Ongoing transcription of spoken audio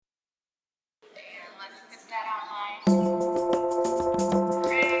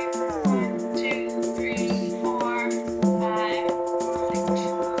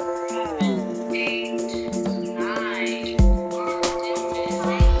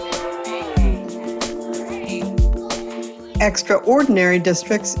Extraordinary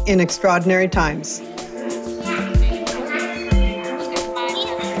Districts in Extraordinary Times.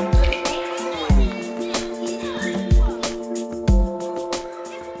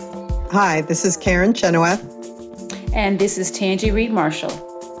 Hi, this is Karen Chenoweth. And this is Tangi Reed Marshall.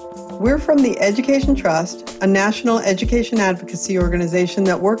 We're from the Education Trust, a national education advocacy organization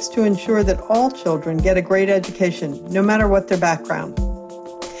that works to ensure that all children get a great education, no matter what their background.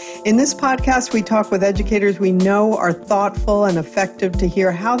 In this podcast, we talk with educators we know are thoughtful and effective to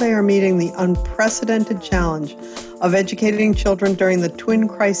hear how they are meeting the unprecedented challenge of educating children during the twin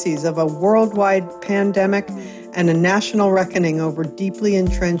crises of a worldwide pandemic and a national reckoning over deeply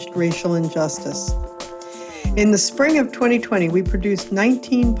entrenched racial injustice. In the spring of 2020, we produced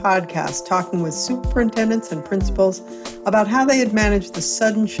 19 podcasts talking with superintendents and principals about how they had managed the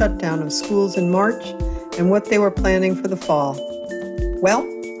sudden shutdown of schools in March and what they were planning for the fall. Well,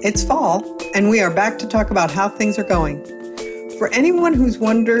 it's fall, and we are back to talk about how things are going. For anyone who's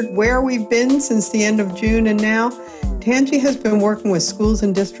wondered where we've been since the end of June and now, Tangi has been working with schools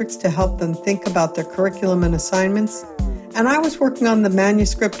and districts to help them think about their curriculum and assignments, and I was working on the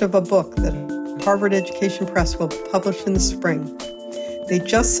manuscript of a book that Harvard Education Press will publish in the spring. They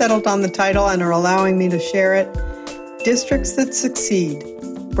just settled on the title and are allowing me to share it. Districts That Succeed,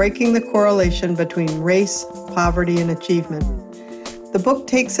 Breaking the Correlation Between Race, Poverty, and Achievement. The book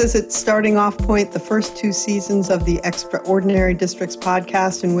takes as its starting off point the first 2 seasons of the Extraordinary Districts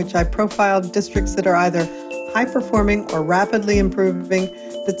podcast, in which I profiled districts that are either high-performing or rapidly improving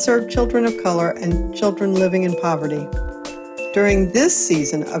that serve children of color and children living in poverty. During this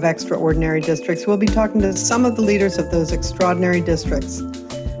season of Extraordinary Districts, we'll be talking to some of the leaders of those extraordinary districts.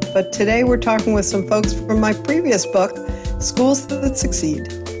 But today we're talking with some folks from my previous book, Schools That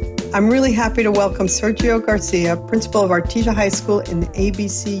Succeed. I'm really happy to welcome Sergio Garcia, principal of Artesia High School in the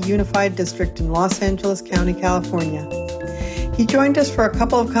ABC Unified District in Los Angeles County, California. He joined us for a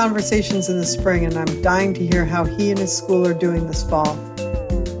couple of conversations in the spring, and I'm dying to hear how he and his school are doing this fall.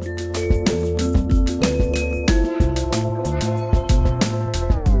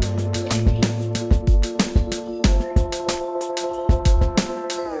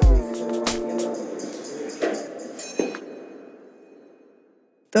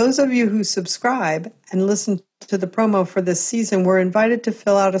 Those of you who subscribe and listen to the promo for this season were invited to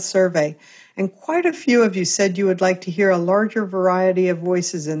fill out a survey, and quite a few of you said you would like to hear a larger variety of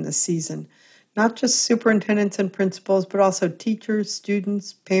voices in this season, not just superintendents and principals, but also teachers,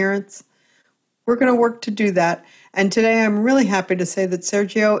 students, parents. We're going to work to do that, and today I'm really happy to say that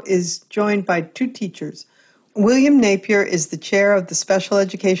Sergio is joined by 2 teachers. William Napier is the chair of the Special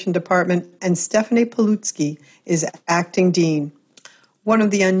Education Department, and Stephanie Palutsky is acting dean. One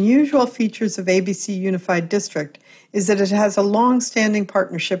of the unusual features of ABC Unified District is that it has a long-standing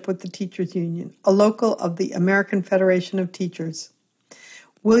partnership with the Teachers Union, a local of the American Federation of Teachers.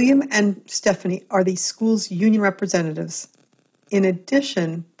 William and Stephanie are the school's union representatives. In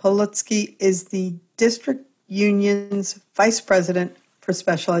addition, Palutsky is the district union's vice president for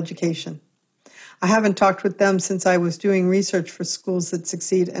special education. I haven't talked with them since I was doing research for Schools That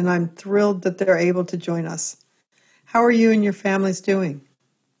Succeed, and I'm thrilled that they're able to join us. How are you and your families doing?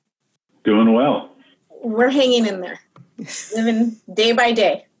 Doing well. We're hanging in there, living day by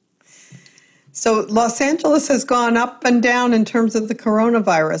day. So Los Angeles has gone up and down in terms of the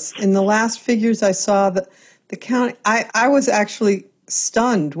coronavirus. In the last figures I saw, the county, I was actually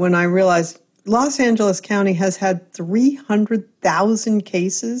stunned when I realized Los Angeles County has had 300,000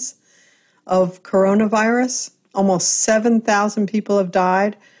 cases of coronavirus. Almost 7,000 people have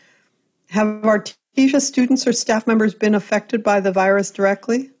died. Have Artesia students or staff members been affected by the virus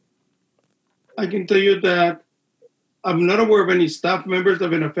directly? I can tell you that I'm not aware of any staff members that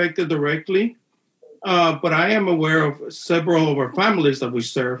have been affected directly, but I am aware of several of our families that we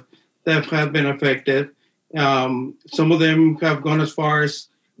serve that have been affected. Some of them have gone as far as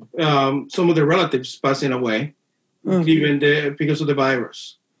some of their relatives passing away, even because of the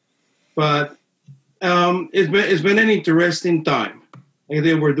virus. But it's been an interesting time. I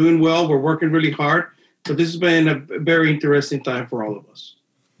think we're doing well. We're working really hard. So this has been a very interesting time for all of us.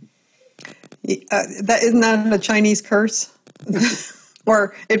 Isn't that a Chinese curse?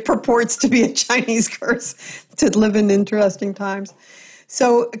 Or it purports to be a Chinese curse to live in interesting times.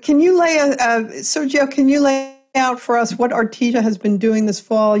 So can you Sergio, can you lay out for us what Artesia has been doing this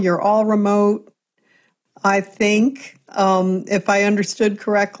fall? You're all remote. I think, if I understood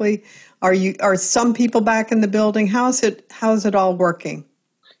correctly. Are some people back in the building? How's it all working?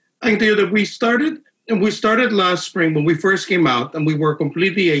 I can tell you that we started last spring when we first came out, and we were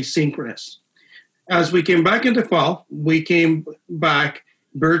completely asynchronous. As we came back in the fall, we came back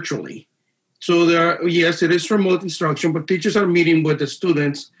virtually. So yes, it is remote instruction, but teachers are meeting with the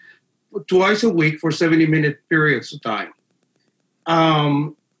students twice a week for 70-minute periods of time.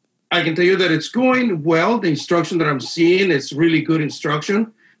 I can tell you that it's going well. The instruction that I'm seeing is really good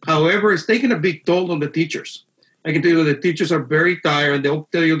instruction. However, it's taking a big toll on the teachers. I can tell you that the teachers are very tired, and they'll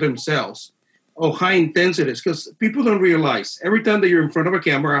tell you themselves how intense it is, because people don't realize every time that you're in front of a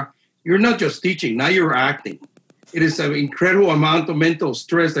camera, you're not just teaching, now you're acting. It is an incredible amount of mental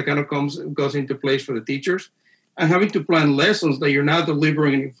stress that kind of goes into place for the teachers. And having to plan lessons that you're not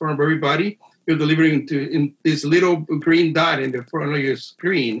delivering in front of everybody, you're delivering in this little green dot in the front of your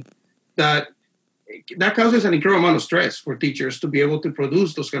screen, that causes an incredible amount of stress for teachers to be able to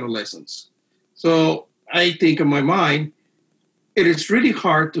produce those kind of lessons. So I think in my mind, it is really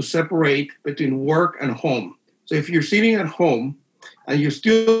hard to separate between work and home. So if you're sitting at home and you're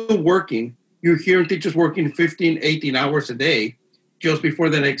still working, you're hearing teachers working 15, 18 hours a day just before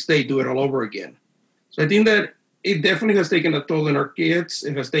the next day do it all over again. So I think that it definitely has taken a toll on our kids.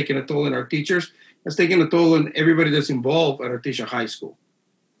 It has taken a toll on our teachers. It has taken a toll on everybody that's involved at Artesia High School.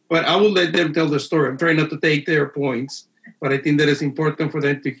 But I will let them tell the story. I'm trying not to take their points, but I think that it's important for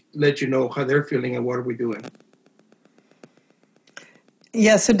them to let you know how they're feeling and what are we doing.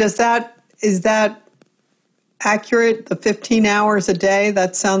 Yeah, so is that accurate, the 15 hours a day?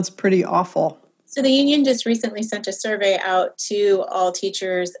 That sounds pretty awful. So the union just recently sent a survey out to all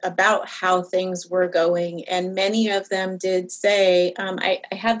teachers about how things were going, and many of them did say, I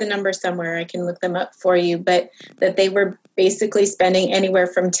have the numbers somewhere, I can look them up for you, but that they were basically spending anywhere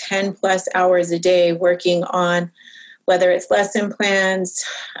from 10 plus hours a day working on whether it's lesson plans,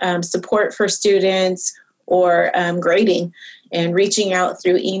 support for students, or grading, and reaching out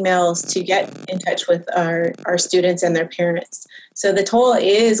through emails to get in touch with our students and their parents. So the toll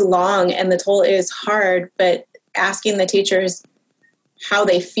is long and the toll is hard, but asking the teachers how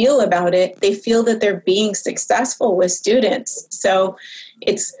they feel about it, they feel that they're being successful with students. So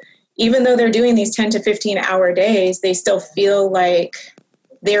it's, even though they're doing these 10 to 15 hour days, they still feel like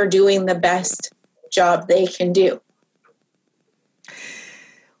they're doing the best job they can do.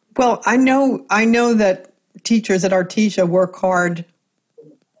 Well, I know that teachers at Artesia work hard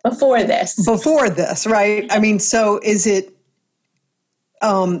before this, right? I mean, so is it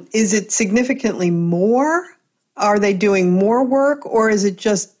significantly more? Are they doing more work, or is it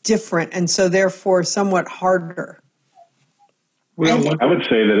just different and so therefore somewhat harder? Well, I would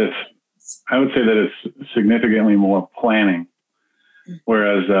say that it's significantly more planning,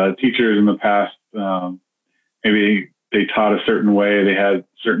 whereas teachers in the past maybe they taught a certain way, they had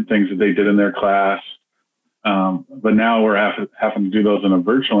certain things that they did in their class. But now we're having to do those in a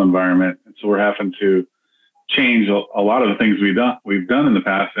virtual environment. And so we're having to change a lot of the things we've done in the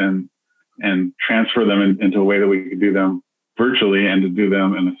past and transfer them into a way that we can do them virtually and to do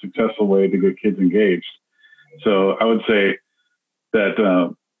them in a successful way to get kids engaged. So I would say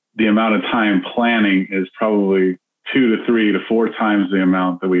that the amount of time planning is probably 2 to 3 to 4 times the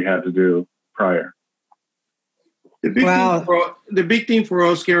amount that we had to do prior. The big thing for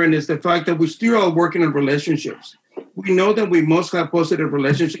us, Karen, is the fact that we're still all working on relationships. We know that we must have positive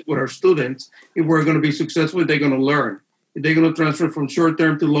relationships with our students if we're going to be successful, if they're going to learn, if they're going to transfer from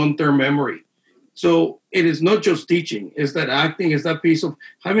short-term to long-term memory. So it is not just teaching. It's that acting, it's that piece of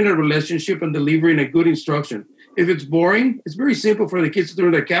having a relationship and delivering a good instruction. If it's boring, it's very simple for the kids to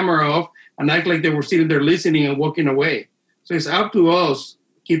turn their camera off and act like they were sitting there listening and walking away. So it's up to us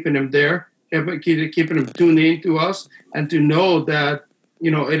keeping them there, keeping them tuned in to us, and to know that,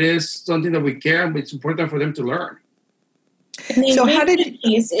 it is something that we care and it's important for them to learn. So how did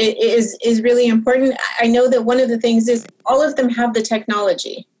piece is really important. I know that one of the things is all of them have the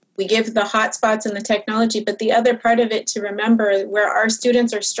technology. We give the hotspots and the technology, but the other part of it to remember where our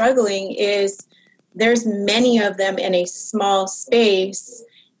students are struggling is there's many of them in a small space.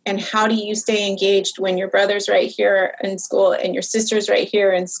 And how do you stay engaged when your brother's right here in school and your sister's right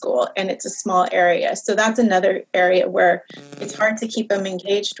here in school and it's a small area? So that's another area where it's hard to keep them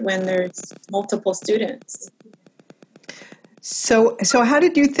engaged when there's multiple students. So how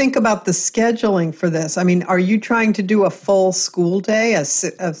did you think about the scheduling for this? I mean, are you trying to do a full school day, a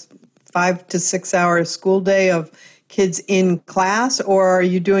 5 to 6 hour school day of kids in class, or are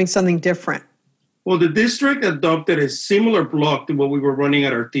you doing something different? Well, the district adopted a similar block to what we were running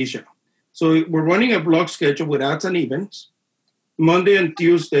at Artesia. So we're running a block schedule with odds and evens, Monday and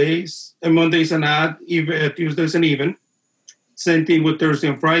Tuesdays, and Mondays and odd, Tuesdays and even. Same thing with Thursday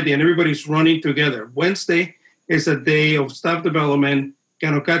and Friday, and everybody's running together. Wednesday is a day of staff development,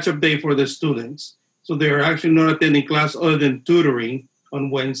 kind of catch-up day for the students. So they're actually not attending class other than tutoring on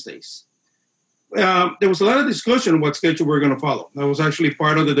Wednesdays. There was a lot of discussion on what schedule we're going to follow. I was actually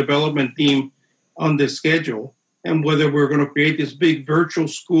part of the development team on this schedule and whether we're going to create this big virtual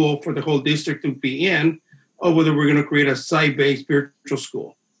school for the whole district to be in or whether we're going to create a site-based virtual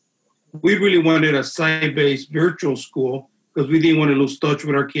school. We really wanted a site-based virtual school because we didn't want to lose touch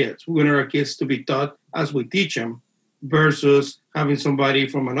with our kids. We wanted our kids to be taught as we teach them versus having somebody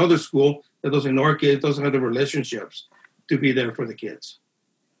from another school that doesn't know our kids, doesn't have the relationships to be there for the kids.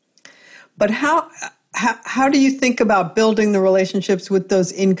 But how do you think about building the relationships with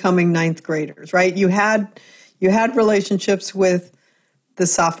those incoming ninth graders, right? You had relationships with the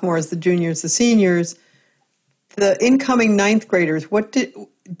sophomores, the juniors, the seniors. The incoming ninth graders, were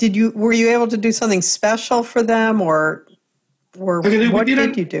you able to do something special for them or what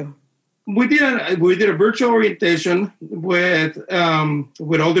did you do? We did a virtual orientation with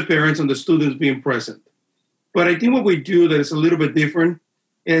all the parents and the students being present. But I think what we do that is a little bit different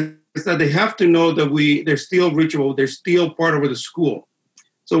is that they have to know that they're still reachable, they're still part of the school.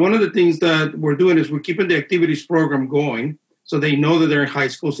 So one of the things that we're doing is we're keeping the activities program going so they know that they're in high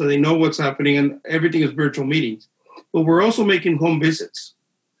school, so they know what's happening, and everything is virtual meetings. But we're also making home visits.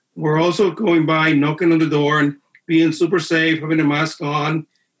 We're also going by, knocking on the door and being super safe, having a mask on,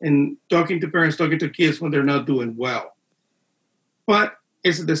 and talking to parents, talking to kids when they're not doing well. But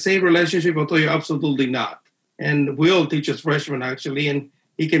is it the same relationship? I'll tell you, absolutely not. And Will teaches freshmen, actually, and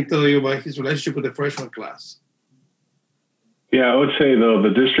he can tell you about his relationship with the freshman class. Yeah, I would say, though, the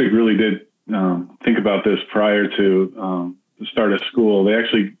district really did think about this prior to the start of school. They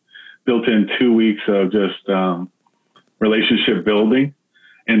actually built in 2 weeks of just relationship building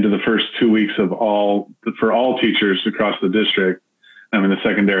into the first 2 weeks for all teachers across the district, the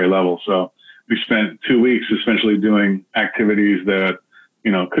secondary level. So we spent 2 weeks essentially doing activities that,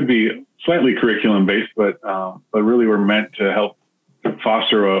 could be slightly curriculum based, but really were meant to help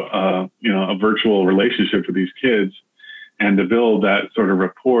foster a virtual relationship with these kids and to build that sort of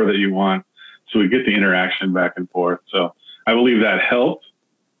rapport that you want. So we get the interaction back and forth. So I believe that helped,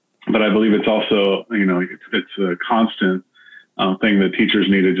 but I believe it's also, it's a constant thing that teachers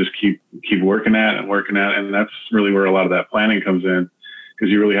need to just keep working at. And that's really where a lot of that planning comes in,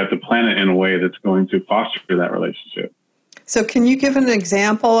 because you really have to plan it in a way that's going to foster that relationship. So can you give an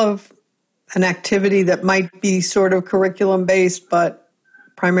example of an activity that might be sort of curriculum based, but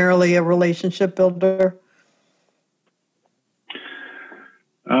primarily a relationship builder?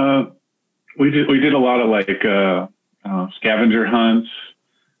 We did a lot of scavenger hunts,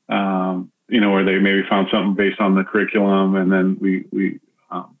 where they maybe found something based on the curriculum, and then we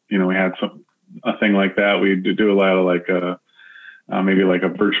had a thing like that. We do a lot of maybe like a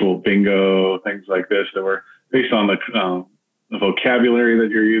virtual bingo, things like this that were based on the vocabulary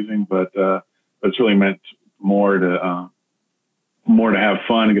that you're using, but it's really meant more to have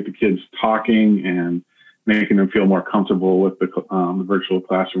fun and get the kids talking and making them feel more comfortable with the virtual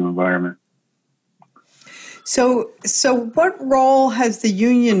classroom environment. So what role has the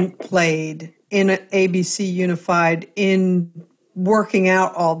union played in ABC Unified in working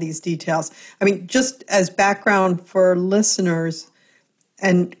out all these details? I mean, just as background for listeners,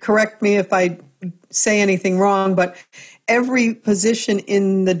 and correct me if I say anything wrong, but every position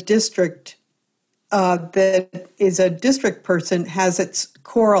in the district that is a district person has its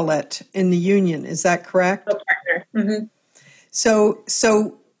correlate in the union. Is that correct? Co-partner. Mm-hmm.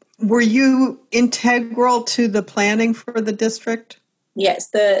 So were you integral to the planning for the district? Yes,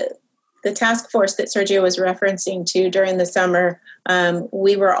 the task force that Sergio was referencing to during the summer,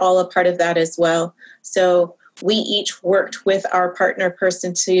 we were all a part of that as well. So we each worked with our partner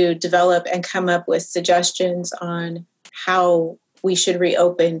person to develop and come up with suggestions on how we should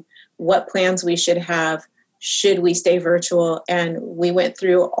reopen, what plans we should have, should we stay virtual, and we went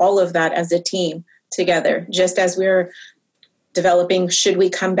through all of that as a team together. Just as we were developing, should we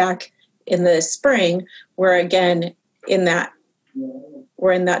come back in the spring, we're again in that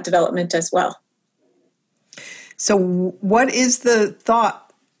development as well. So what is the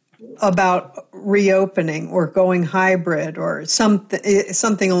thought about reopening or going hybrid or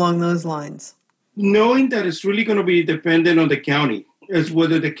something along those lines? Knowing that it's really going to be dependent on the county, as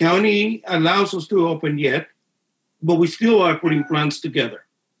whether the county allows us to open yet, but we still are putting plans together.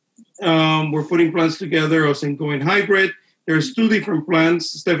 We're putting plans together of going hybrid. There's 2 different plans.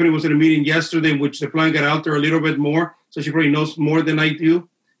 Stephanie was at a meeting yesterday in which the plan got out there a little bit more, so she probably knows more than I do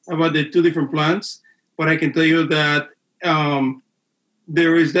about the 2 different plans. But I can tell you that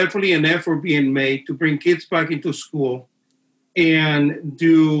there is definitely an effort being made to bring kids back into school and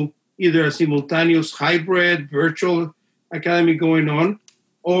do either a simultaneous hybrid virtual academy going on,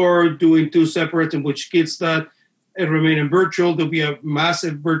 or doing two separate in which kids that remain in virtual, there'll be a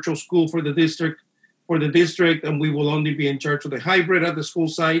massive virtual school for the district, and we will only be in charge of the hybrid at the school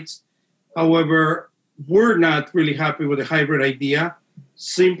sites. However, we're not really happy with the hybrid idea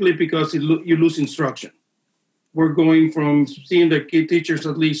simply because you lose instruction. We're going from seeing the kid teachers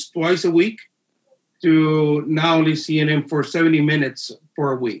at least twice a week to now only seeing them for 70 minutes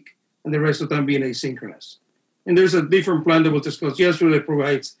for a week, and the rest of the time being asynchronous. And there's a different plan that was discussed yesterday that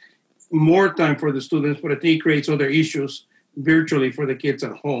provides more time for the students, but I think it creates other issues virtually for the kids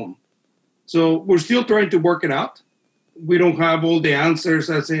at home. So we're still trying to work it out. We don't have all the answers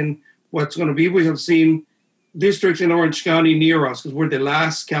as in what's going to be. We have seen districts in Orange County near us, because we're the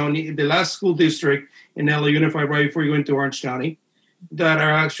last school district in LA Unified right before you go into Orange County, that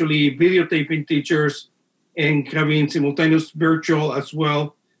are actually videotaping teachers and having simultaneous virtual as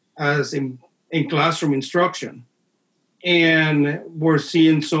well as in classroom instruction. And we're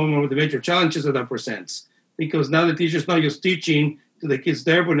seeing some of the major challenges that presents, because now the teacher's not just teaching to the kids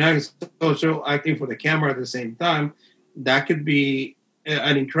there, but now he's also acting for the camera at the same time. That could be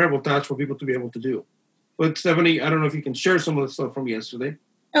an incredible task for people to be able to do. But Stephanie, I don't know if you can share some of the stuff from yesterday.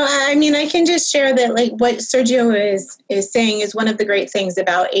 I mean, I can just share that, like, what Sergio is saying is one of the great things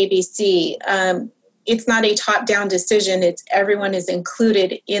about ABC. It's not a top-down decision. It's everyone is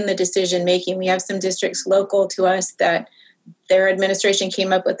included in the decision-making. We have some districts local to us that their administration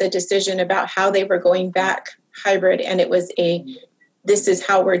came up with a decision about how they were going back hybrid, and it was this is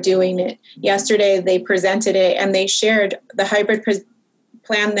how we're doing it. Yesterday, they presented it, and they shared the hybrid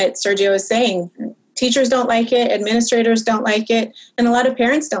plan that Sergio is saying. Teachers don't like it, administrators don't like it, and a lot of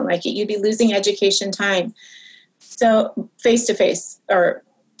parents don't like it. You'd be losing education time. So face-to-face or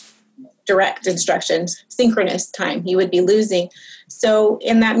direct instructions, synchronous time, you would be losing. So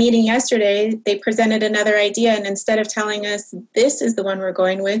in that meeting yesterday, they presented another idea, and instead of telling us this is the one we're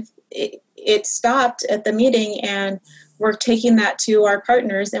going with, it stopped at the meeting, and we're taking that to our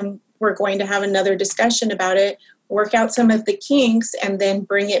partners, and we're going to have another discussion about it, work out some of the kinks, and then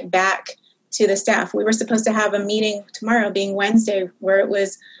bring it back to the staff. We were supposed to have a meeting tomorrow, being Wednesday, where it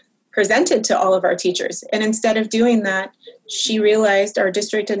was presented to all of our teachers. And instead of doing that, our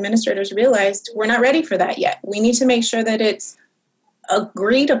district administrators realized, we're not ready for that yet. We need to make sure that it's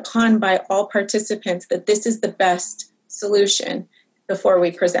agreed upon by all participants that this is the best solution before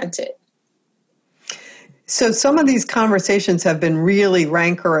we present it. So some of these conversations have been really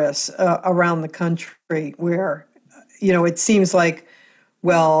rancorous around the country where, it seems like,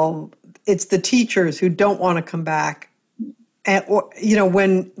 well, it's the teachers who don't want to come back. And,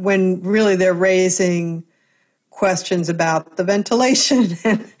 when really they're raising questions about the ventilation.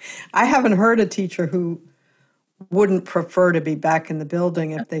 And I haven't heard a teacher who wouldn't prefer to be back in the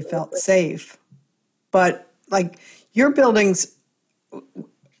building if they felt safe. But like your buildings,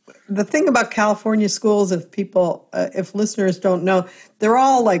 the thing about California schools, if listeners don't know, they're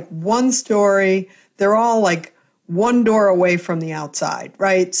all like one story. They're all like one door away from the outside,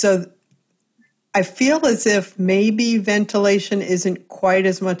 right? So I feel as if maybe ventilation isn't quite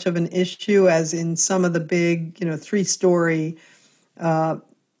as much of an issue as in some of the big, 3-story,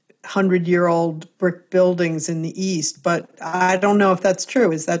 100-year-old brick buildings in the East. But I don't know if that's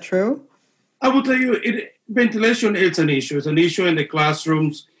true. Is that true? I will tell you, ventilation is an issue. It's an issue in the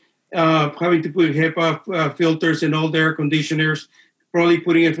classrooms, having to put HEPA filters in all the air conditioners, probably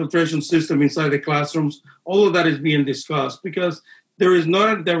putting a filtration system inside the classrooms. All of that is being discussed because there is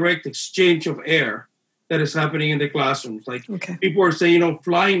not a direct exchange of air that is happening in the classrooms. People are saying,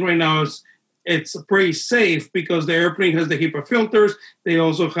 flying right now it's pretty safe because the airplane has the HEPA filters. They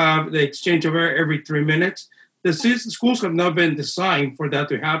also have the exchange of air every 3 minutes. The schools have not been designed for that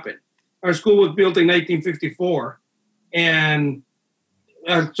to happen. Our school was built in 1954, and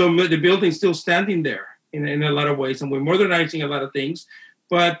so the building's still standing there in a lot of ways, and we're modernizing a lot of things,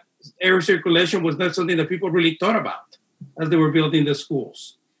 but air circulation was not something that people really thought about as they were building the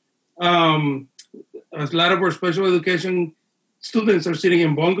schools. A lot of our special education students are sitting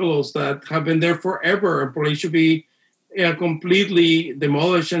in bungalows that have been there forever and probably should be completely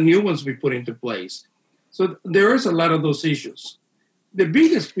demolished and new ones be put into place. So there is a lot of those issues. The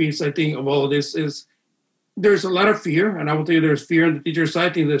biggest piece, I think, of all of this is there's a lot of fear, and I will tell you there's fear on the teacher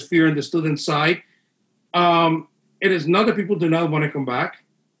side, I think there's fear on the student side. It is not that people do not want to come back,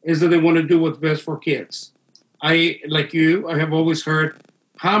 it's that they want to do what's best for kids. I have always heard,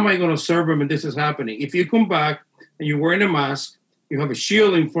 how am I going to serve them when this is happening? If you come back and you're wearing a mask, you have a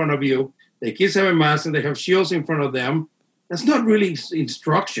shield in front of you, the kids have a mask and they have shields in front of them, that's not really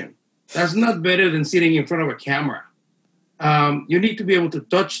instruction. That's not better than sitting in front of a camera. You need to be able to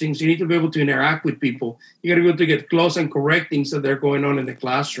touch things. You need to be able to interact with people. You got to be able to get close and correct things that are going on in the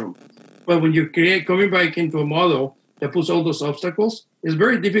classroom. But when you're coming back into a model that puts all those obstacles, it's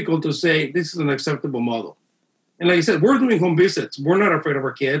very difficult to say this is an acceptable model. And like I said, we're doing home visits. We're not afraid of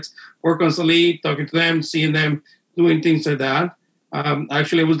our kids. We're constantly talking to them, seeing them, doing things like that.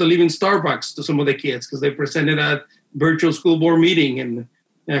 Actually, I was delivering Starbucks to some of the kids because they presented at virtual school board meeting, and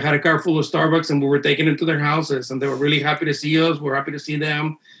I had a car full of Starbucks, and we were taking them to their houses, and they were really happy to see us. We're happy to see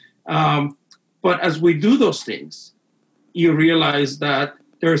them. But as we do those things, you realize that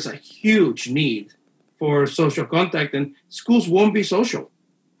there's a huge need for social contact, and schools won't be social.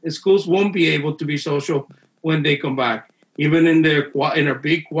 And schools won't be able to be social when they come back. Even in our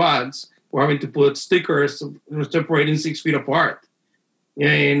big quads, we're having to put stickers separating 6 feet apart.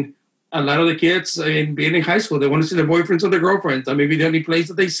 And a lot of the kids, being in high school, they want to see their boyfriends or their girlfriends. That may be the only place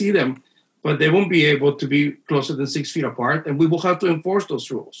that they see them, but they won't be able to be closer than 6 feet apart, and we will have to enforce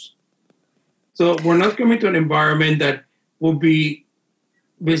those rules. So we're not coming to an environment that will be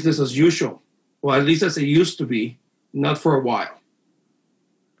business as usual, or at least as it used to be, not for a while.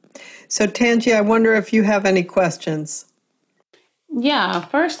 So Tangi, I wonder if you have any questions. Yeah,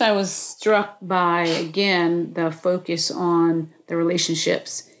 first I was struck by, again, the focus on the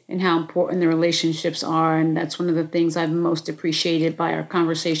relationships and how important the relationships are. And that's one of the things I've most appreciated by our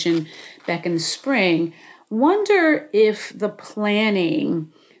conversation back in the spring. Wonder if the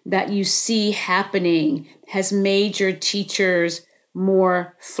planning that you see happening has made your teachers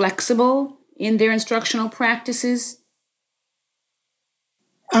more flexible in their instructional practices?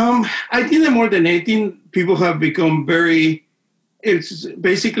 I think that more than anything, people have become it's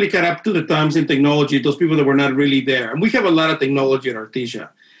basically caught up to the times in technology, those people that were not really there. And we have a lot of technology at Artesia.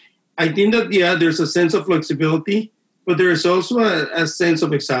 I think that, there's a sense of flexibility, but there is also a sense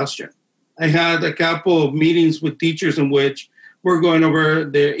of exhaustion. I had a couple of meetings with teachers in which we're going over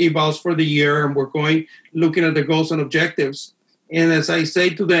the evals for the year, and we're looking at the goals and objectives. And as I say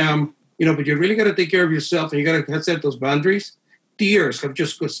to them, but you really got to take care of yourself, and you got to set those boundaries. Tears have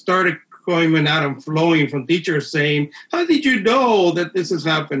just started coming out and flowing from teachers saying, how did you know that this is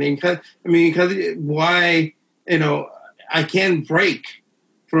happening? Why, I can't break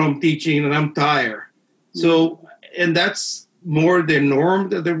from teaching and I'm tired. So, and that's more the norm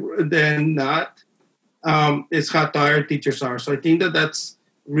than not. It's how tired teachers are. So I think that that's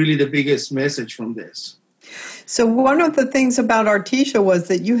really the biggest message from this. So one of the things about Artesia was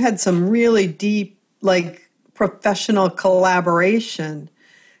that you had some really deep, professional collaboration.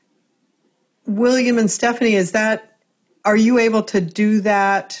 William and Stephanie, are you able to do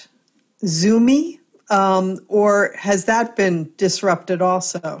that Zoomy, or has that been disrupted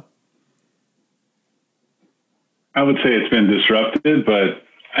also? I would say it's been disrupted, but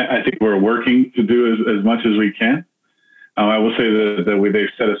I think we're working to do as much as we can. I will say that they've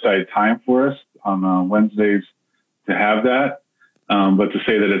set aside time for us on Wednesdays to have that, but to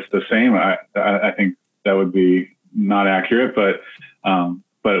say that it's the same, I think that would be not accurate.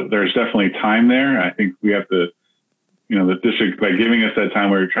 But there's definitely time there. I think we have to, the district, by giving us that time,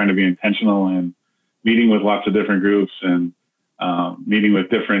 we're trying to be intentional and meeting with lots of different groups and meeting with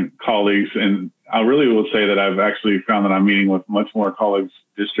different colleagues. And I really will say that I've actually found that I'm meeting with much more colleagues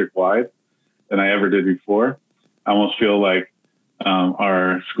district-wide than I ever did before. I almost feel like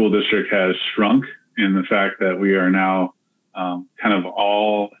our school district has shrunk in the fact that we are now kind of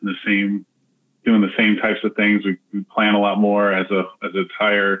all in the same, doing the same types of things. We plan a lot more as a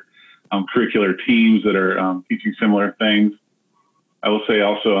entire curricular teams that are teaching similar things. I will say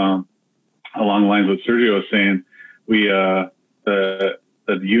also along the lines of what Sergio was saying, the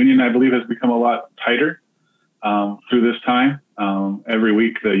union, I believe, has become a lot tighter through this time. Every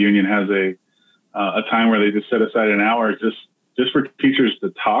week, the union has a time where they just set aside an hour just for teachers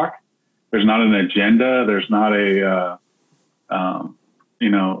to talk. There's not an agenda. There's not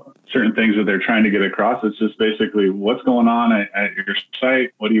certain things that they're trying to get across. It's just basically what's going on at your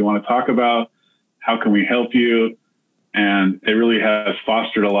site. What do you want to talk about? How can we help you? And it really has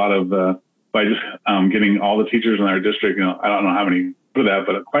fostered a lot of by just getting all the teachers in our district, I don't know how many for that,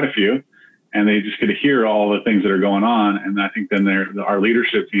 but quite a few. And they just get to hear all the things that are going on. And I think then our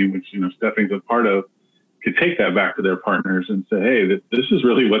leadership team, which, Stephanie's a part of, could take that back to their partners and say, hey, this is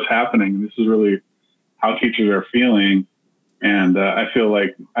really what's happening. This is really how teachers are feeling. And I feel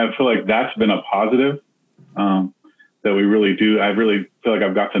like that's been a positive that we really do. I really feel like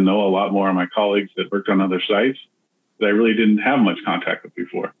I've got to know a lot more of my colleagues that worked on other sites that I really didn't have much contact with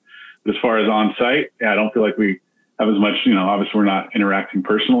before. But as far as on site, I don't feel like we have as much, obviously we're not interacting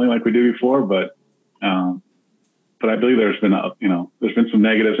personally like we did before, but I believe there's been some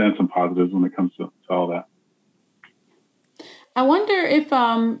negatives and some positives when it comes to all that. I wonder if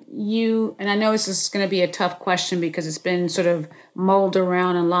you, and I know this is going to be a tough question because it's been sort of mulled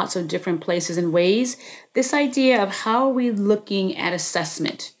around in lots of different places and ways, this idea of how are we looking at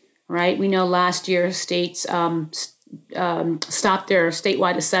assessment, right? We know last year states stopped their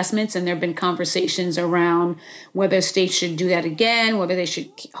statewide assessments, and there have been conversations around whether states should do that again, whether they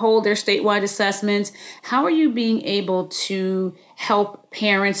should hold their statewide assessments. How are you being able to help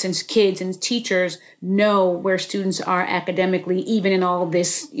parents and kids and teachers know where students are academically, even in all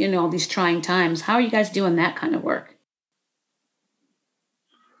this, these trying times? How are you guys doing that kind of work?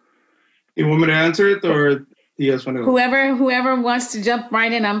 You want me to answer it, or do you guys want to? Whoever wants to jump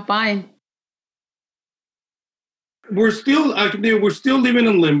right in, I'm fine. We're still living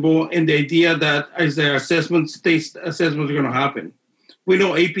in limbo in the idea that as the state assessments are going to happen. We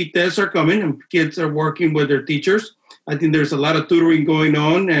know AP tests are coming and kids are working with their teachers. I think there's a lot of tutoring going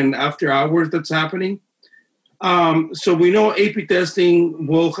on and after hours that's happening. So we know AP testing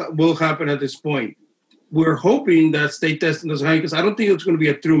will happen at this point. We're hoping that state testing doesn't happen because I don't think it's going to be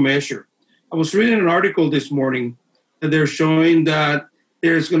a true measure. I was reading an article this morning that they're showing that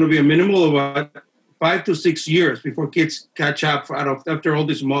there's going to be a minimum of 5 to 6 years before kids catch up after all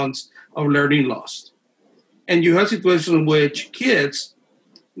these months of learning lost. And you have situations in which kids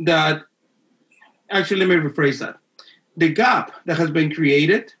that, actually, let me rephrase that. The gap that has been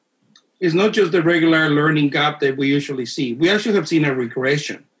created is not just the regular learning gap that we usually see. We actually have seen a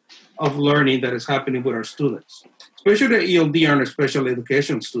regression of learning that is happening with our students, especially the ELD and our special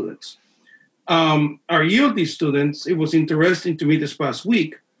education students. Our ELD students, it was interesting to me this past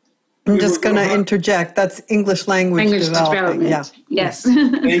week. I'm just going to interject. That's English language development. Yeah. Yes.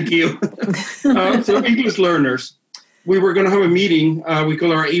 Thank you. So English learners, we were going to have a meeting. We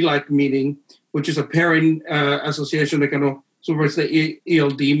call our ELAC meeting, which is a parent association that kind of supervises the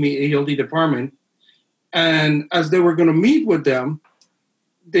ELD department. And as they were going to meet with them,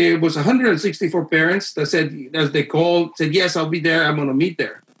 there was 164 parents that said, as they called, said, yes, I'll be there. I'm going to meet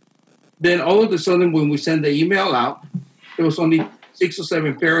there. Then all of a sudden, when we sent the email out, there was only 6 or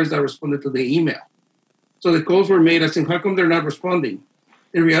 7 parents that responded to the email. So the calls were made asking, how come they're not responding?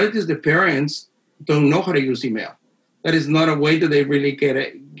 The reality is the parents don't know how to use email. That is not a way that they really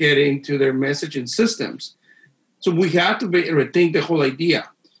get into their messaging systems. So we have to rethink the whole idea.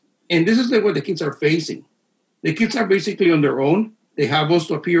 And this is what the kids are facing. The kids are basically on their own. They have us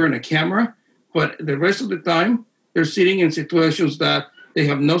to appear on a camera, but the rest of the time, they're sitting in situations that they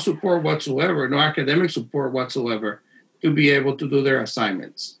have no support whatsoever, no academic support whatsoever, to be able to do their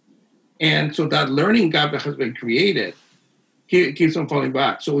assignments. And so that learning gap that has been created keeps on falling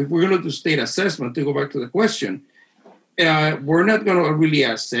back. So if we're going to do state assessment, to go back to the question, we're not going to really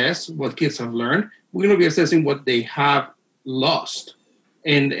assess what kids have learned. We're going to be assessing what they have lost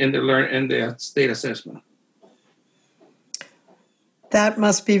in the state assessment. That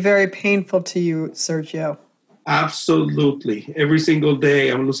must be very painful to you, Sergio. Absolutely. Every single day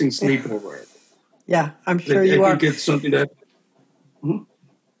I'm losing sleep over it. Yeah, I'm sure you are. I think it's something that...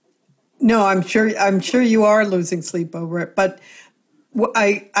 No, I'm sure you are losing sleep over it. But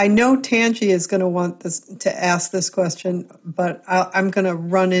I know Tanji is going to want to ask this question, but I'm going to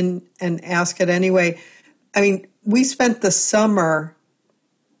run in and ask it anyway. I mean, we spent the summer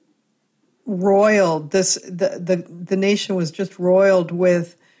roiled. The nation was just roiled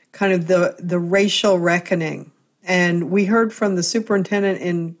with kind of the racial reckoning. And we heard from the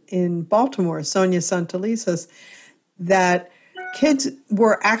superintendent in Baltimore, Sonia Santelices, that kids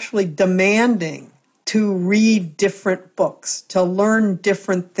were actually demanding to read different books, to learn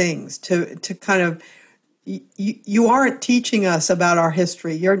different things, to kind of, you aren't teaching us about our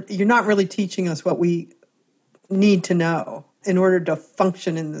history. You're not really teaching us what we need to know in order to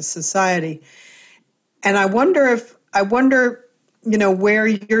function in this society. And I wonder, where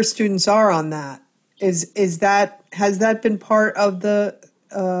your students are on that. Has that been part of the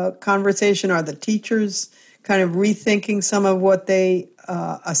conversation? Are the teachers kind of rethinking some of what they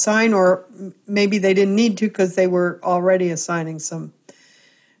assign, or maybe they didn't need to because they were already assigning some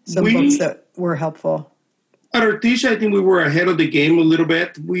books that were helpful? At Artesia, I think we were ahead of the game a little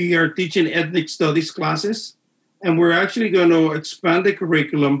bit. We are teaching ethnic studies classes, and we're actually going to expand the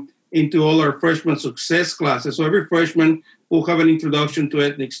curriculum into all our freshman success classes. So every freshman will have an introduction to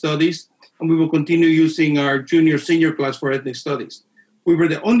ethnic studies, and we will continue using our junior, senior class for ethnic studies. We were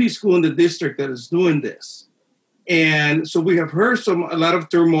the only school in the district that is doing this. And so we have heard a lot of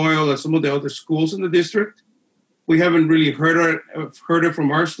turmoil at some of the other schools in the district. We haven't really heard it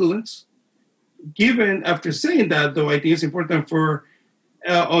from our students. After saying that, though, I think it's important for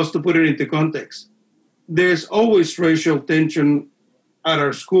us to put it into context. there's always racial tension at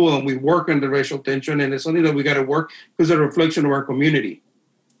our school, and we work on the racial tension, and it's something that we got to work because it's a reflection of our community.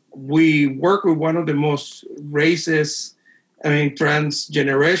 We work with one of the most racist,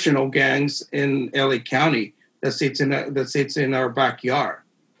 transgenerational gangs in LA County that sits in our backyard.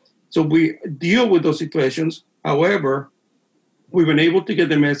 So we deal with those situations. However, we've been able to get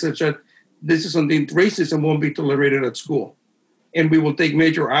the message that this is something, racism won't be tolerated at school. And we will take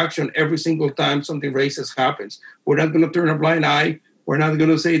major action every single time something racist happens. We're not going to turn a blind eye. We're not going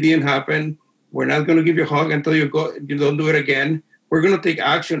to say it didn't happen. We're not going to give you a hug until you don't do it again. We're going to take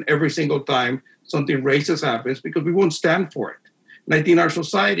action every single time something racist happens because we won't stand for it. And I think our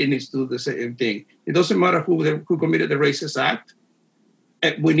society needs to do the same thing. It doesn't matter who committed the racist act.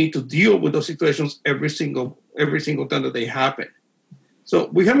 We need to deal with those situations every single time that they happen. So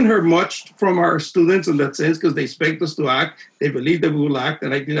we haven't heard much from our students in that sense because they expect us to act. They believe that we will act,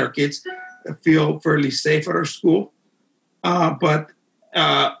 and I think our kids feel fairly safe at our school. But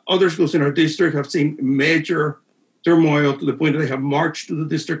other schools in our district have seen major turmoil to the point that they have marched to the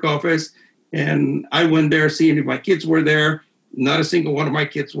district office. And I went there seeing if my kids were there. Not a single one of my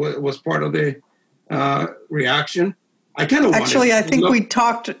kids was part of the reaction. I kind of actually, I think we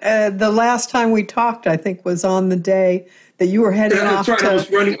talked. The last time we talked, I think, was on the day that you were heading off. That's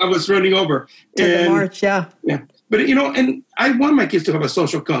right. I was running over to the march. Yeah. But and I want my kids to have a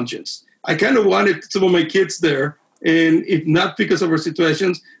social conscience. I kind of wanted some of my kids there, and if not because of our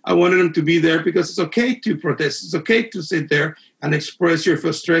situations, I wanted them to be there because it's okay to protest. It's okay to sit there and express your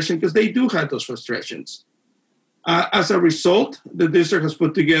frustration because they do have those frustrations. As a result, the district has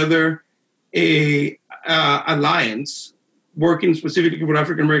put together a alliance working specifically with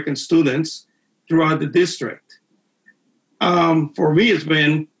African American students throughout the district. For me, it's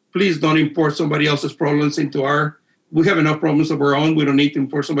been, please don't import somebody else's problems into we have enough problems of our own. We don't need to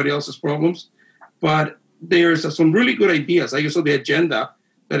import somebody else's problems. But there's some really good ideas. I saw the agenda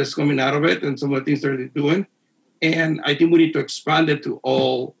that is coming out of it and some of the things that they're doing. And I think we need to expand it to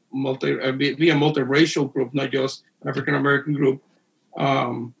all be a multiracial group, not just an African American group.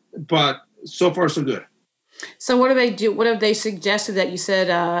 But so far, so good. So what do they do? What have they suggested that you said,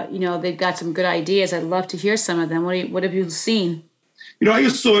 they've got some good ideas? I'd love to hear some of them. What have you seen? I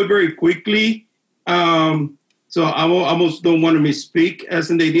just saw it very quickly. So I almost don't want to misspeak as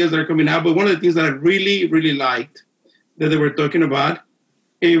in the ideas that are coming out. But one of the things that I really, really liked that they were talking about,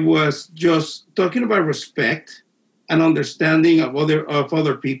 it was just talking about respect and understanding of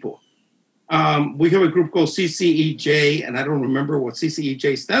other people. We have a group called CCEJ, and I don't remember what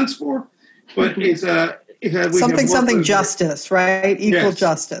CCEJ stands for, but it's something justice, right? Equal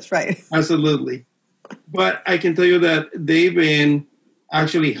justice, right? Absolutely. But I can tell you that they've been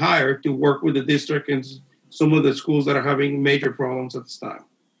actually hired to work with the district and some of the schools that are having major problems at this time.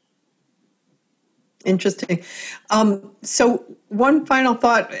 Interesting. So one final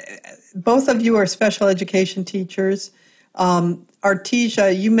thought. Both of you are special education teachers.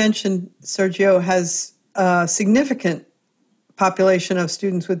 Artesia, you mentioned, Sergio, has a significant population of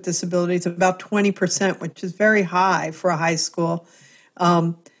students with disabilities, about 20%, which is very high for a high school.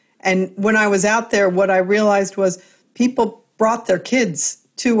 And when I was out there, what I realized was people brought their kids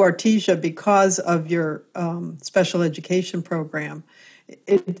to Artesia because of your special education program.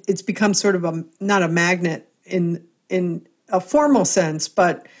 It's become sort of not a magnet in a formal sense,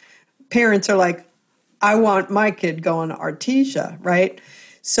 but parents are like, I want my kid going to Artesia, right?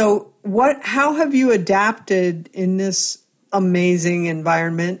 So how have you adapted in this amazing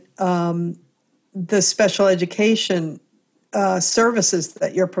environment the special education services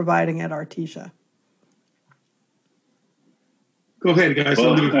that you're providing at Artesia? Go ahead, guys.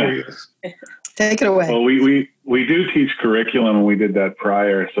 Well, take it away. Well, we do teach curriculum, and we did that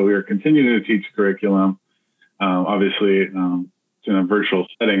prior. So we are continuing to teach curriculum. Obviously, it's in a virtual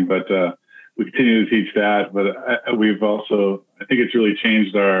setting, but we continue to teach that. But we've also, I think it's really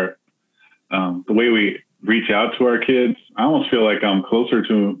changed our the way we reach out to our kids. I almost feel like I'm closer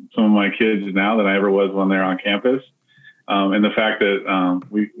to some of my kids now than I ever was when they're on campus. And the fact that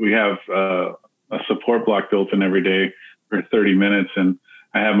we have a support block built in every day for 30 minutes. And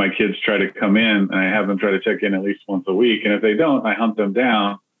I have my kids try to come in, and I have them try to check in at least once a week. And if they don't, I hunt them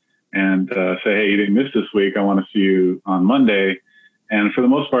down and say, hey, you didn't miss this week. I want to see you on Monday. And for the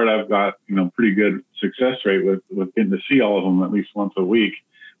most part, I've got, pretty good success rate with getting to see all of them at least once a week,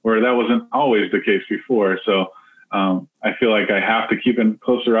 where that wasn't always the case before. So I feel like I have to keep a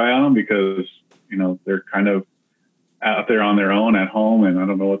closer eye on them because, they're kind of out there on their own at home, and I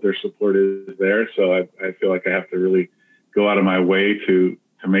don't know what their support is there. So I feel like I have to really go out of my way to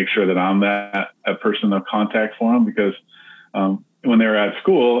make sure that I'm that person of contact for them, because when they were at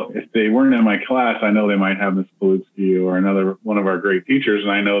school, if they weren't in my class, I know they might have Ms. Palutsky or another one of our great teachers,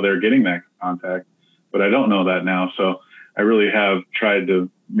 and I know they're getting that contact, but I don't know that now. So I really have tried to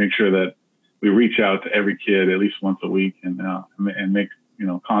make sure that we reach out to every kid at least once a week and make,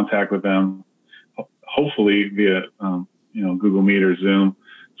 contact with them, hopefully via, Google Meet or Zoom,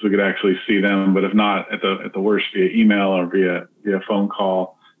 so we could actually see them. But if not, at the worst, via email or via phone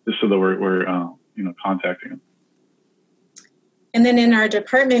call, just so that we're contacting them. And then in our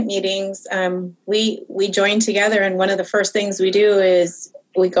department meetings, we join together, and one of the first things we do is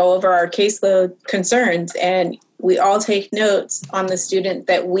we go over our caseload concerns, and we all take notes on the student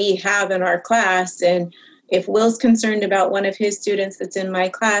that we have in our class. And if Will's concerned about one of his students that's in my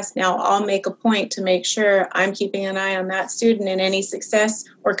class, now I'll make a point to make sure I'm keeping an eye on that student, and any success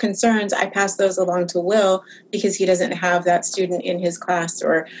or concerns, I pass those along to Will because he doesn't have that student in his class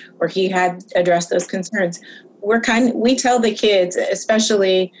or he had addressed those concerns. We tell the kids,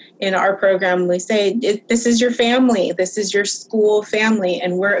 especially in our program, we say, this is your family, this is your school family,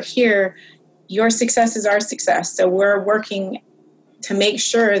 and we're here. Your success is our success. So we're working to make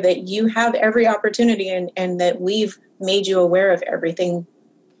sure that you have every opportunity and that we've made you aware of everything.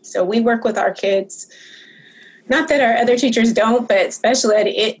 So we work with our kids. Not that our other teachers don't, but special ed,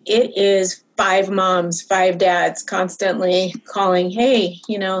 it is 5 moms, 5 dads constantly calling, hey,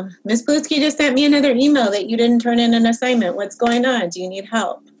 Ms. Palutsky just sent me another email that you didn't turn in an assignment. What's going on? Do you need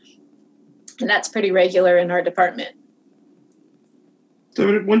help? And that's pretty regular in our department. So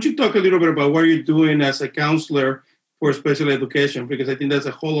why don't you talk a little bit about what you're doing as a counselor for special education, because I think that's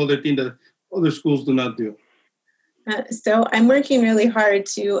a whole other thing that other schools do not do. So I'm working really hard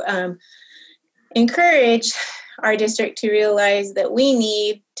to encourage our district to realize that we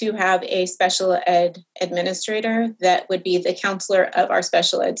need to have a special ed administrator that would be the counselor of our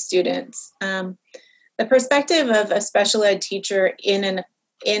special ed students. The perspective of a special ed teacher in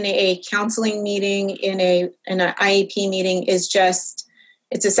a counseling meeting, in an IEP meeting is just,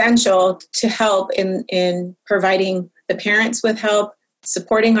 it's essential to help in providing the parents with help,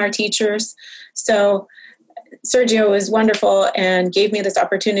 supporting our teachers. So Sergio was wonderful and gave me this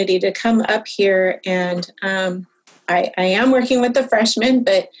opportunity to come up here, and I am working with the freshmen,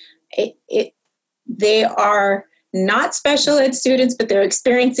 but they are not special ed students, but they're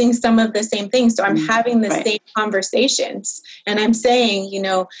experiencing some of the same things. So I'm having the same conversations, and I'm saying,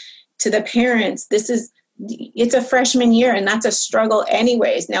 to the parents, it's a freshman year, and that's a struggle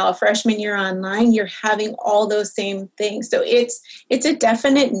anyways. Now, a freshman year online, you're having all those same things. So it's a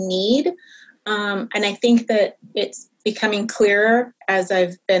definite need. And I think that it's becoming clearer as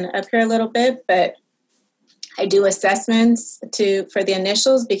I've been up here a little bit, but I do assessments for the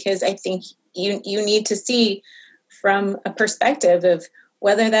initials because I think you need to see from a perspective of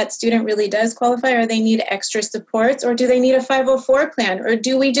whether that student really does qualify, or they need extra supports, or do they need a 504 plan, or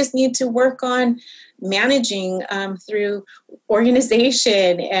do we just need to work on managing through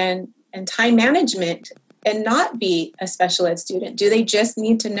organization and time management and not be a special ed student? Do they just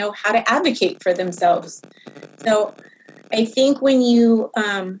need to know how to advocate for themselves? So I think when you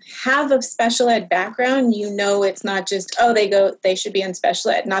have a special ed background, it's not just, they should be in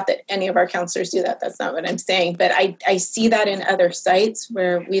special ed. Not that any of our counselors do that. That's not what I'm saying. But I see that in other sites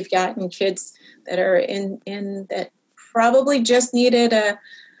where we've gotten kids that are in that probably just needed a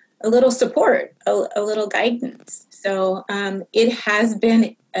little support, a little guidance. So it has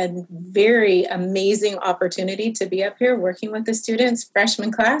been a very amazing opportunity to be up here working with the students.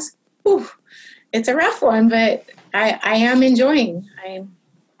 Freshman class, it's a rough one, but I am enjoying.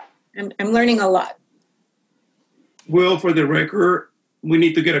 I'm learning a lot. Well, for the record, we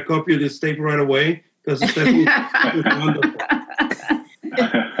need to get a copy of this tape right away because it's wonderful.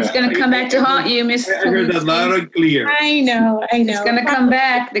 It's going to come back to haunt you, Miss. I heard that loud and clear. I know. It's going to come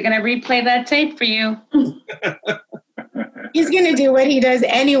back. They're going to replay that tape for you. He's going to do what he does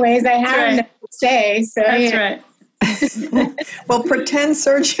anyways. I have nothing to say. So that's right. Well, pretend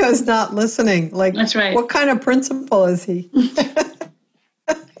Sergio's not listening. That's right. What kind of principal is he?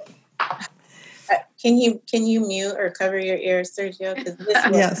 Can you mute or cover your ears, Sergio?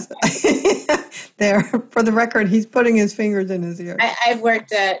 Yes. There, for the record, he's putting his fingers in his ears. I've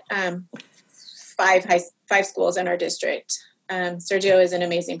worked at 5 schools in our district. Sergio is an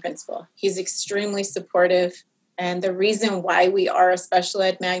amazing principal. He's extremely supportive. And the reason why we are a special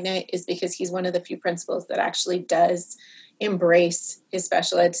ed magnet is because he's one of the few principals that actually does embrace his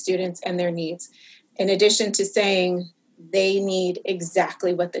special ed students and their needs. In addition to saying they need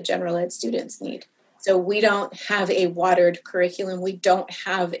exactly what the general ed students need. So we don't have a watered curriculum. We don't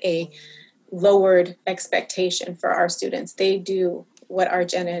have a lowered expectation for our students. They do what our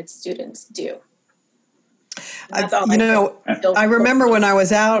gen ed students do. That's all. I remember when I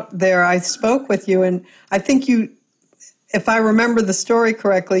was out there, I spoke with you, and I think if I remember the story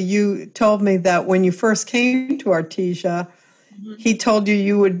correctly, you told me that when you first came to Artesia, he told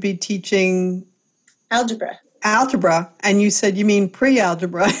you would be teaching algebra, and you said, you mean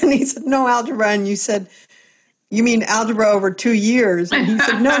pre-algebra? And he said, no, algebra. And you said, you mean algebra over 2 years? And he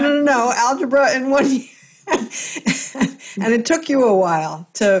said, no, algebra in 1 year. And it took you a while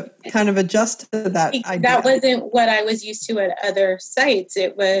to kind of adjust to that idea. That wasn't what I was used to at other sites.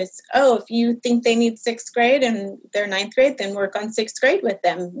 It was, if you think they need 6th grade and they're 9th grade, then work on 6th grade with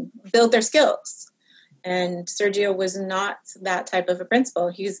them, build their skills. And Sergio was not that type of a principal.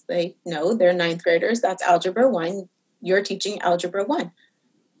 He's like, no, they're 9th graders. That's Algebra 1. You're teaching Algebra 1.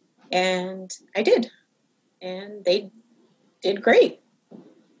 And I did. And they did great.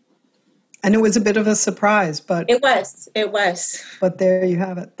 And it was a bit of a surprise, but... It was. But there you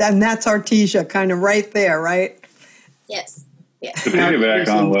have it. And that's Artesia, kind of right there, right? Yes. To piggyback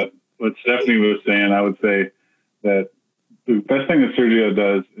on what Stephanie was saying, I would say that the best thing that Sergio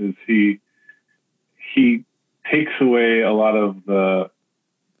does is he takes away a lot of the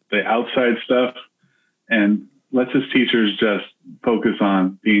outside stuff and lets his teachers just focus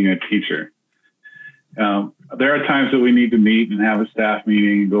on being a teacher. There are times that we need to meet and have a staff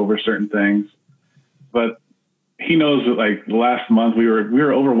meeting and go over certain things, but he knows that like the last month we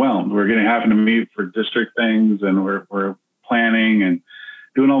were overwhelmed. We're having to meet for district things, and we're planning and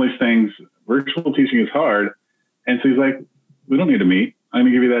doing all these things. Virtual teaching is hard, and so he's like, we don't need to meet. I'm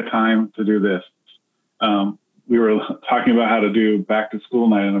going to give you that time to do this. We were talking about how to do back to school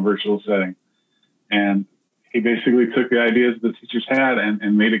night in a virtual setting, and he basically took the ideas the teachers had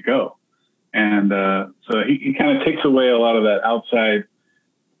and made it go. And so he kind of takes away a lot of that outside,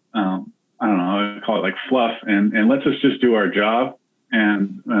 I don't know, I call it like fluff, and lets us just do our job.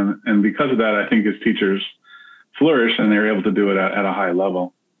 And because of that, I think his teachers flourish and they're able to do it at a high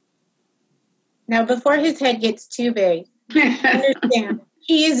level. Now, before his head gets too big, understand,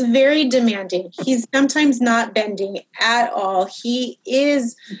 he is very demanding. He's sometimes not bending at all. He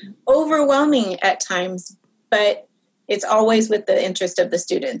is overwhelming at times, but it's always with the interest of the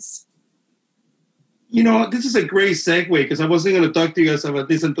students. This is a great segue because I wasn't going to talk to you guys about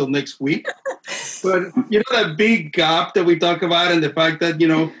this until next week. But, that big gap that we talk about and the fact that,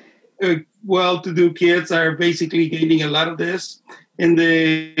 well-to-do kids are basically gaining a lot of this. And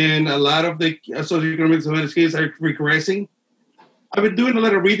then a lot of the socioeconomic kids are regressing. I've been doing a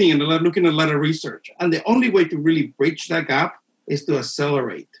lot of reading and looking at a lot of research. And the only way to really bridge that gap is to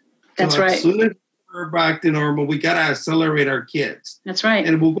accelerate. That's right. As soon as we're back to normal, we got to accelerate our kids. That's right.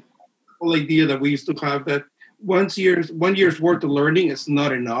 And we'll whole idea that we used to have that 1 year's worth of learning is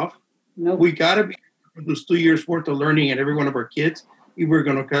not enough. Nope. We got to be those 2 years worth of learning in every one of our kids if we're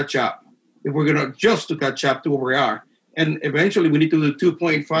going to catch up. If we're going to catch up to where we are. And eventually we need to do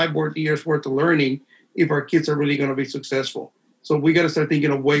 2.5 years worth of learning if our kids are really going to be successful. So we got to start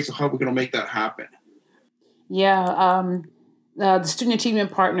thinking of ways of how we're going to make that happen. Yeah. The Student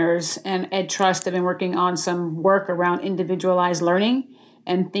Achievement Partners and Ed Trust have been working on some work around individualized learning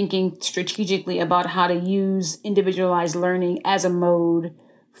and thinking strategically about how to use individualized learning as a mode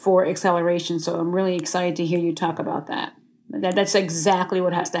for acceleration. So I'm really excited to hear you talk about that. That's exactly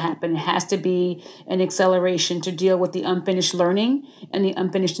what has to happen. It has to be an acceleration to deal with the unfinished learning and the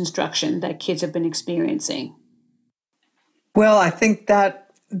unfinished instruction that kids have been experiencing. Well, I think that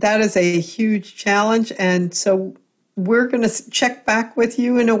is a huge challenge. And so we're going to check back with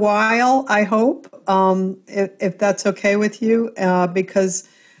you in a while, I hope, if that's okay with you, because,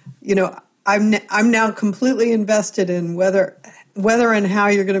 I'm now completely invested in whether and how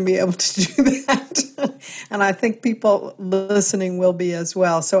you're going to be able to do that. And I think people listening will be as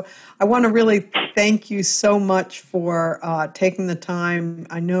well. So I want to really thank you so much for taking the time.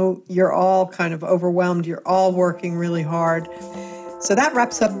 I know you're all kind of overwhelmed. You're all working really hard. So that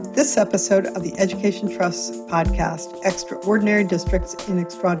wraps up this episode of the Education Trust podcast, Extraordinary Districts in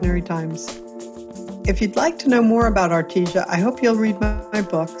Extraordinary Times. If you'd like to know more about Artesia, I hope you'll read my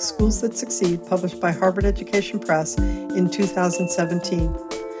book, Schools That Succeed, published by Harvard Education Press in 2017.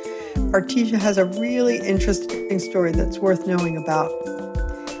 Artesia has a really interesting story that's worth knowing about.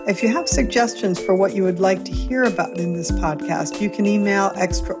 If you have suggestions for what you would like to hear about in this podcast, you can email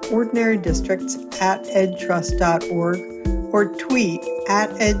extraordinarydistricts@edtrust.org or tweet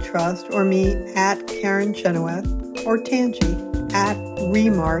 @edtrust or me @Karen Chenoweth or Tangi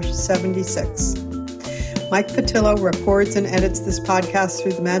 @Remarsh76. Mike Patillo records and edits this podcast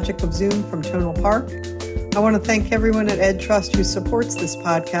through the magic of Zoom from Tonal Park. I want to thank everyone at Ed Trust who supports this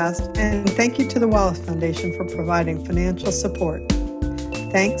podcast, and thank you to the Wallace Foundation for providing financial support.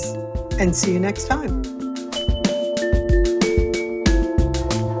 Thanks, and see you next time.